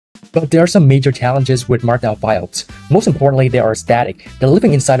But there are some major challenges with Markdown files. Most importantly, they are static. They're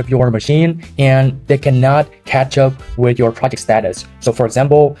living inside of your machine and they cannot catch up with your project status. So for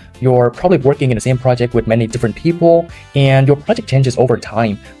example, you're probably working in the same project with many different people and your project changes over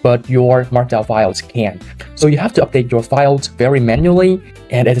time, but your Markdown files can't. So you have to update your files very manually.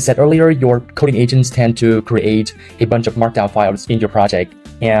 And as I said earlier, your coding agents tend to create a bunch of Markdown files in your project.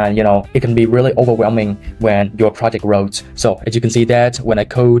 And it can be really overwhelming when your project grows. So as you can see that when I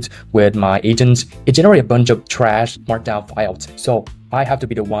code with my agents, it generates a bunch of trash Markdown files. So I have to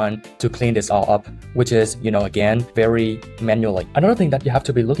be the one to clean this all up, which is, again, very manually. Another thing that you have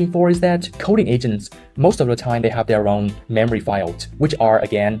to be looking for is that coding agents, most of the time, they have their own memory files, which are,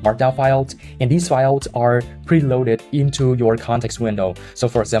 again, Markdown files. And these files are preloaded into your context window. So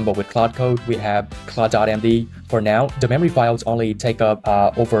for example, with Cloud Code, we have cloud.md. For now, the memory files only take up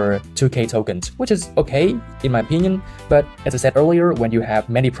over 2K tokens, which is okay, in my opinion. But as I said earlier, when you have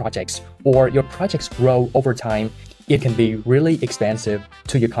many projects or your projects grow over time, it can be really expensive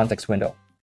to your context window.